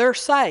said they're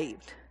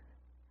saved.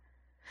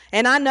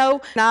 And I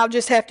know, and I'll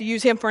just have to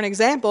use him for an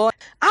example,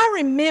 I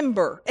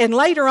remember, and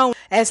later on,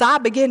 as I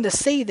begin to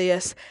see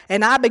this,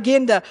 and I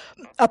begin to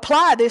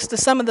apply this to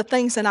some of the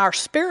things in our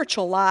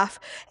spiritual life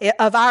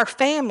of our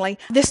family,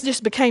 this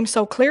just became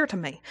so clear to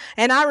me.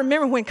 And I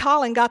remember when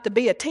Colin got to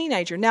be a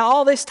teenager. Now,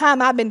 all this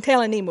time I've been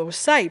telling him he was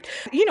saved.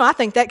 I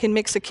think that can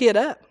mix a kid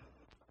up.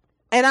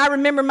 And I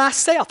remember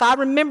myself. I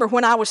remember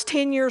when I was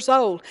 10 years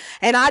old,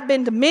 and I'd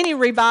been to many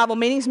revival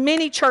meetings,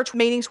 many church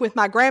meetings with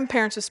my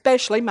grandparents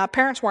especially. My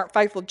parents weren't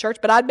faithful to church,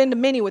 but I'd been to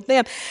many with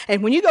them.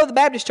 And when you go to the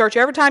Baptist church,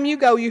 every time you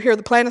go, you hear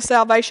the plan of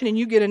salvation and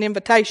you get an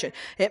invitation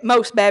at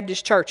most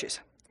Baptist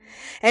churches.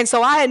 And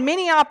so I had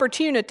many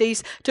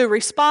opportunities to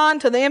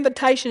respond to the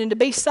invitation and to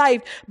be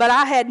saved, but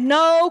I had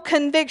no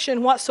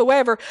conviction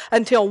whatsoever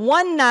until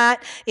one night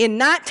in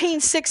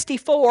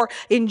 1964,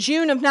 in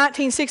June of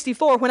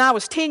 1964, when I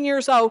was 10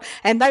 years old,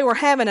 and they were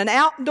having an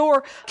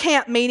outdoor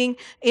camp meeting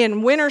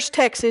in Winters,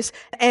 Texas,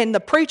 and the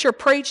preacher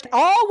preached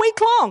all week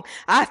long.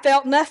 I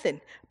felt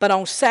nothing. But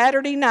on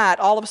Saturday night,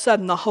 all of a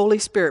sudden, the Holy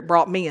Spirit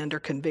brought me under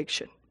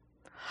conviction.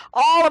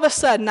 All of a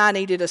sudden, I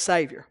needed a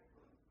Savior.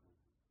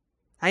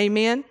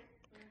 Amen?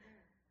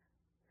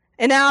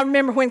 And now I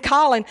remember when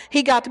Colin,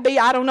 he got to be,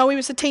 I don't know, he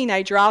was a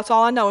teenager, that's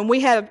all I know. And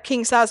we had a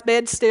king-size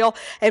bed still.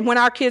 And when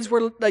our kids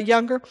were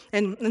younger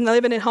and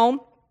living at home,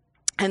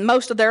 and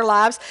most of their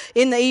lives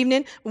in the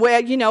evening,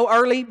 well,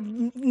 early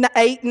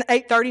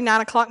 8:30,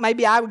 9 o'clock,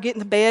 maybe I would get in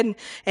the bed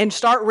and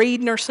start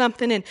reading or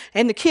something.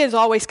 And the kids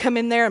always come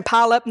in there and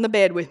pile up in the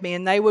bed with me,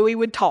 and we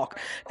would talk.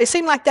 It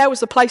seemed like that was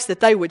the place that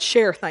they would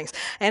share things.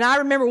 And I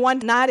remember one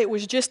night it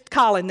was just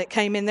Colin that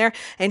came in there,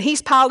 and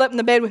he's piled up in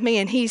the bed with me,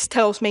 and he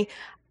tells me,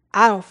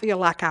 I don't feel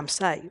like I'm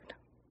saved.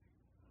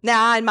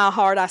 Now, in my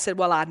heart, I said,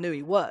 well, I knew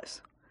he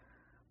was.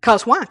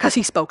 Because why? Because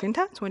he spoke in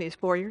tongues when he was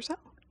 4 years old.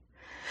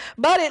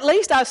 But at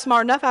least I was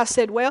smart enough. I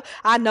said, well,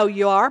 I know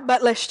you are,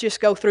 but let's just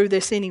go through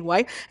this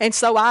anyway. And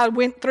so I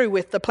went through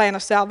with the plan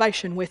of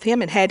salvation with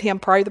him and had him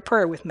pray the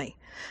prayer with me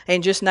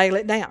and just nail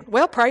it down.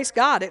 Well, praise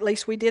God, at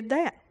least we did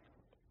that.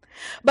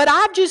 But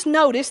I've just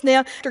noticed now,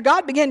 after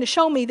God began to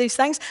show me these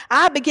things,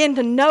 I began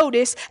to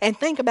notice and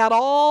think about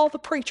all the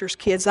preachers'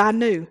 kids I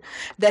knew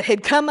that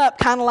had come up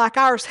kind of like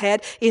ours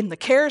had in the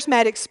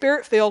charismatic,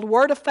 spirit-filled,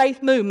 word of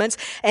faith movements,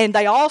 and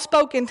they all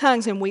spoke in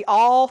tongues, and we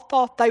all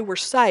thought they were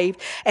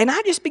saved. And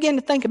I just began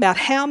to think about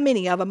how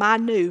many of them I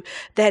knew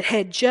that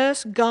had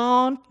just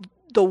gone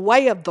the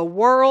way of the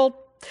world.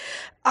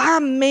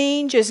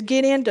 Just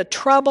get into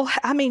trouble.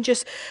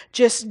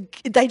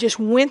 They just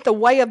went the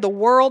way of the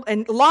world.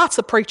 And lots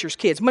of preachers'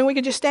 kids. We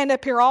could just stand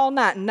up here all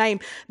night and name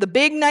the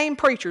big name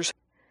preachers.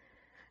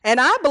 And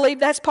I believe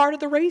that's part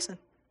of the reason.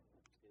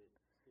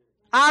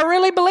 I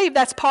really believe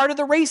that's part of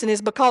the reason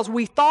is because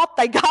we thought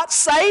they got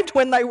saved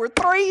when they were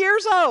 3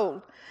 years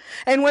old.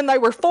 And when they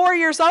were 4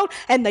 years old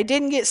and they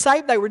didn't get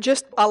saved, they were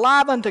just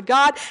alive unto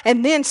God.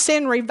 And then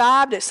sin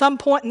revived at some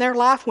point in their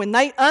life when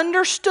they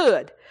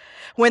understood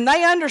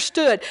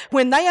that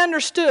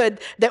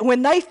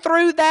when they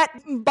threw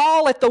that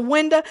ball at the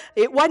window,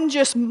 it wasn't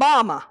just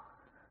mama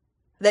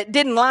that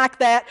didn't like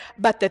that,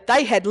 but that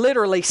they had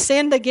literally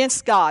sinned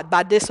against God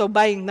by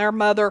disobeying their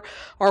mother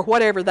or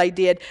whatever they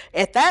did.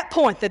 At that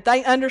point that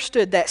they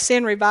understood that,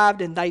 sin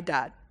revived and they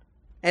died.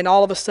 And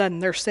all of a sudden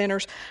they're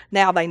sinners.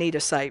 Now they need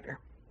a Savior.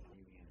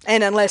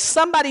 And unless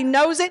somebody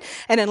knows it,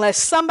 and unless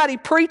somebody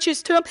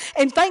preaches to them,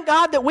 and thank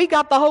God that we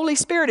got the Holy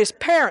Spirit as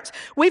parents.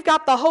 We've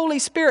got the Holy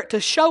Spirit to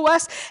show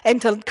us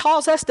and to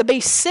cause us to be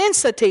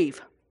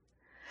sensitive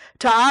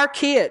to our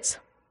kids.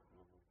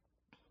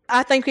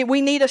 I think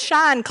we need a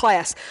shine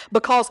class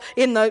because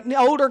in the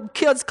older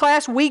kids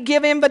class, we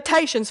give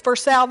invitations for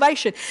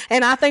salvation.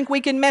 And I think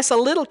we can mess a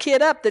little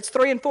kid up that's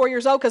 3 and 4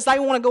 years old because they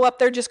want to go up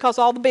there just because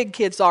all the big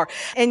kids are.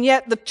 And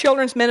yet the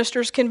children's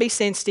ministers can be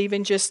sensitive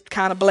and just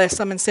kind of bless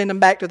them and send them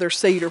back to their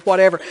seat or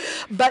whatever.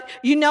 But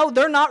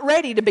they're not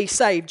ready to be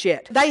saved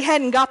yet. They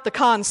hadn't got the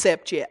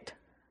concept yet.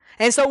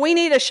 And so we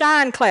need a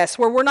shine class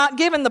where we're not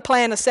given the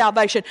plan of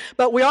salvation,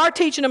 but we are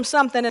teaching them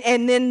something.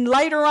 And then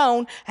later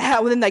on,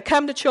 when they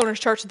come to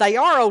children's church, they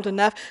are old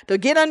enough to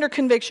get under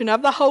conviction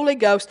of the Holy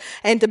Ghost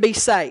and to be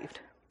saved.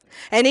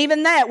 And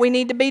even that, we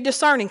need to be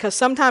discerning because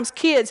sometimes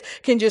kids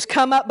can just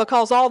come up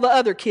because all the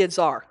other kids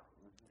are.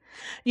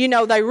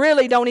 They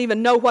really don't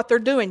even know what they're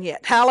doing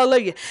yet.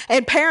 Hallelujah.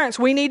 And parents,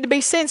 we need to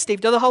be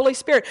sensitive to the Holy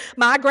Spirit.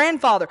 My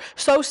grandfather,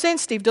 so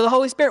sensitive to the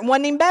Holy Spirit,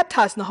 wasn't even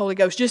baptized in the Holy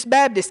Ghost, just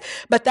Baptist.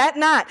 But that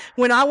night,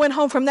 when I went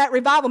home from that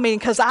revival meeting,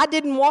 because I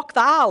didn't walk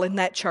the aisle in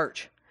that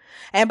church,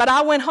 but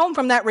I went home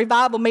from that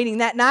revival meeting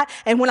that night,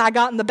 and when I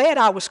got in the bed,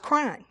 I was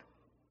crying.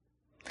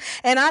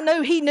 And I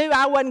knew he knew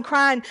I wasn't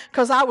crying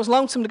because I was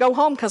lonesome to go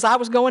home because I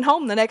was going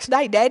home the next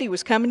day. Daddy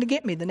was coming to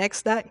get me the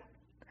next day.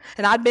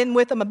 And I'd been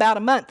with him about a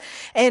month.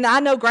 And I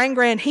know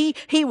Gran,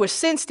 he was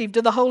sensitive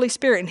to the Holy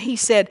Spirit. And he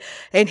said,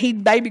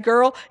 baby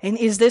girl, and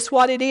is this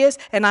what it is?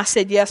 And I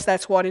said, yes,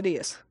 that's what it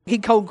is. He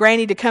told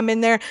Granny to come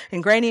in there.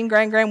 And Granny and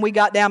Gran, we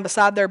got down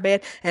beside their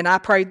bed. And I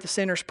prayed the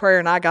sinner's prayer.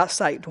 And I got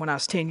saved when I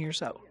was 10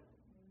 years old.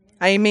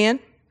 Amen?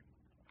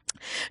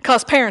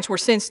 Because parents were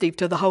sensitive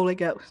to the Holy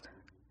Ghost.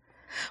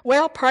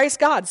 Well, praise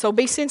God. So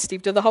be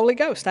sensitive to the Holy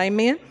Ghost.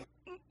 Amen?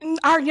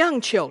 Our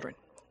young children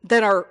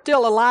that are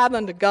still alive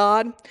unto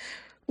God,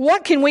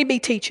 what can we be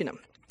teaching them?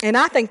 And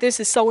I think this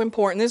is so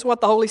important. This is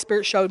what the Holy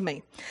Spirit showed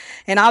me.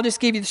 And I'll just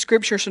give you the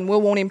scriptures and we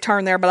won't even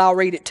turn there, but I'll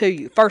read it to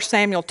you. 1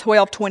 Samuel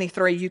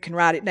 12:23, you can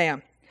write it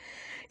down.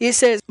 It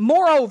says,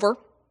 moreover,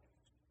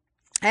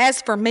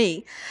 as for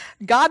me,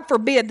 God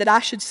forbid that I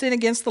should sin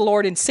against the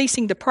Lord in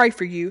ceasing to pray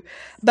for you,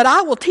 but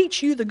I will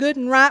teach you the good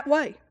and right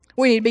way.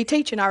 We need to be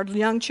teaching our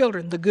young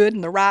children the good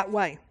and the right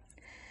way.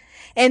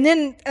 And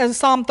then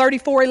Psalm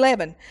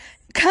 34:11,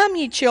 come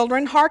ye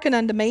children, hearken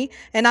unto me,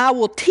 and I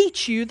will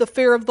teach you the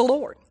fear of the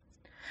Lord.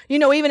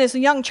 Even as a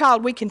young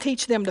child, we can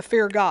teach them to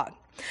fear God.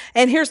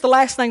 And here's the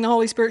last thing the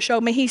Holy Spirit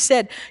showed me. He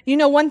said,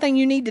 one thing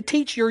you need to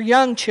teach your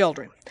young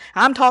children.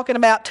 I'm talking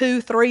about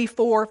 2, 3,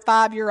 4,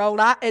 5-year-old.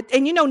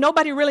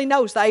 Nobody really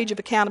knows the age of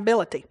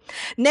accountability.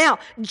 Now,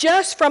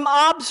 just from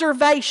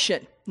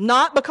observation,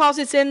 not because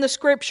it's in the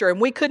scripture, and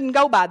we couldn't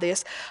go by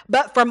this,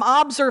 but from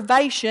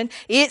observation,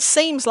 it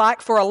seems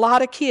like for a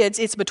lot of kids,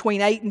 it's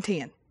between 8 and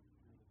 10.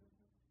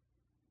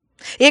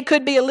 It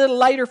could be a little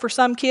later for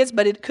some kids,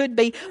 but it could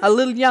be a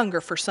little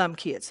younger for some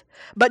kids.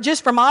 But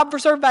just from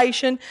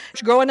observation,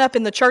 growing up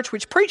in the church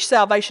which preached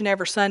salvation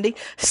every Sunday,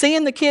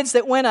 seeing the kids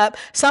that went up,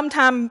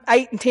 sometime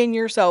 8 and 10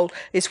 years old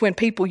is when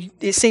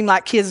it seemed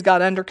like kids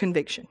got under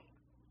conviction.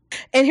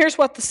 And here's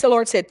what the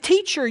Lord said: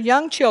 teach your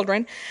young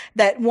children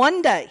that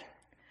one day,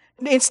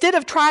 instead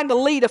of trying to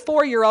lead a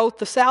 4-year-old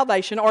to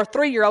salvation or a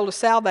 3-year-old to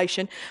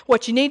salvation,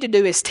 what you need to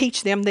do is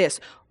teach them this.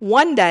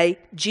 One day,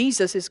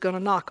 Jesus is going to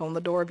knock on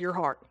the door of your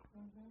heart.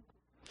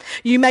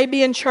 You may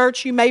be in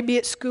church, you may be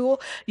at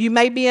school, you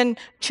may be in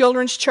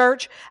children's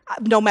church.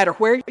 No matter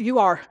where you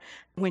are,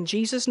 when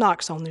Jesus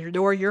knocks on the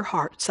door of your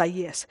heart, say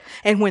yes.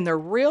 And when they're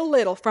real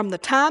little, from the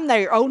time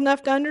they're old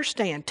enough to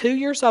understand, 2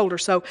 years old or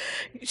so,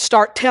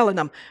 start telling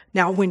them,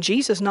 now when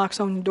Jesus knocks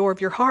on the door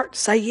of your heart,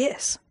 say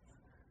yes.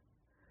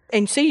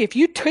 And see, if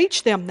you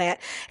teach them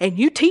that, and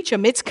you teach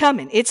them, it's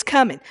coming, it's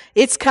coming,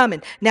 it's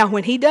coming. Now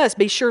when He does,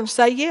 be sure and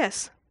say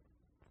yes.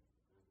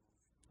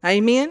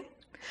 Amen?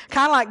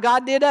 Kind of like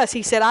God did us.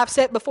 He said, I've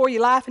set before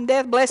you life and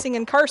death, blessing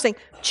and cursing.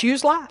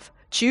 Choose life.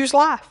 Choose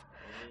life.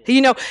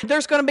 You know,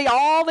 there's going to be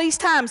all these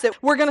times that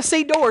we're going to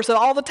see doors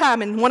all the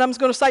time, and one of them's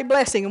going to say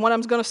blessing and one of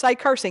them's going to say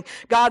cursing.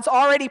 God's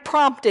already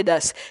prompted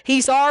us.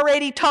 He's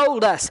already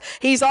told us.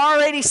 He's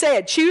already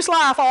said, choose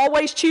life.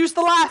 Always choose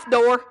the life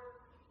door.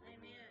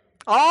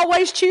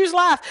 Always choose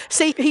life.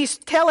 See, He's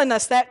telling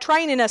us that,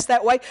 training us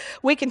that way.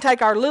 We can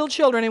take our little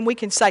children and we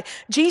can say,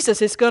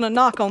 Jesus is going to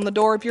knock on the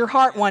door of your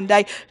heart one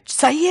day.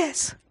 Say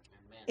yes.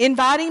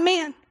 Invite Him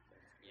in.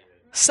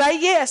 Say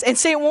yes. And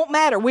see, it won't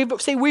matter.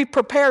 We've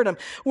prepared them.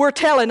 We're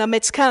telling them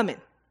it's coming.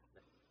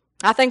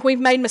 I think we've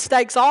made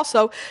mistakes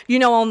also,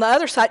 on the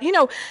other side.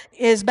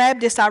 As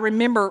Baptists, I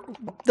remember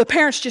the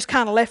parents just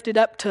kind of left it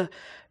up to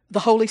the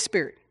Holy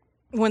Spirit.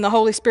 When the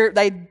Holy Spirit,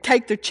 they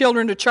take their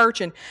children to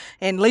church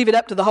and leave it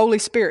up to the Holy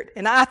Spirit.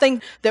 And I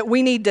think that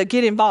we need to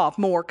get involved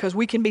more, because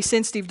we can be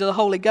sensitive to the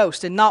Holy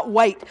Ghost and not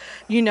wait,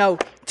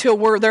 till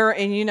we're there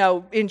and,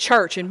 in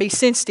church, and be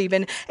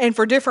sensitive. And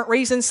for different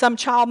reasons, some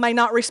child may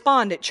not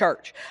respond at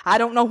church. I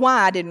don't know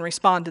why I didn't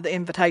respond to the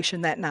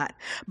invitation that night.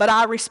 But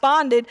I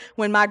responded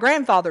when my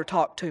grandfather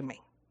talked to me.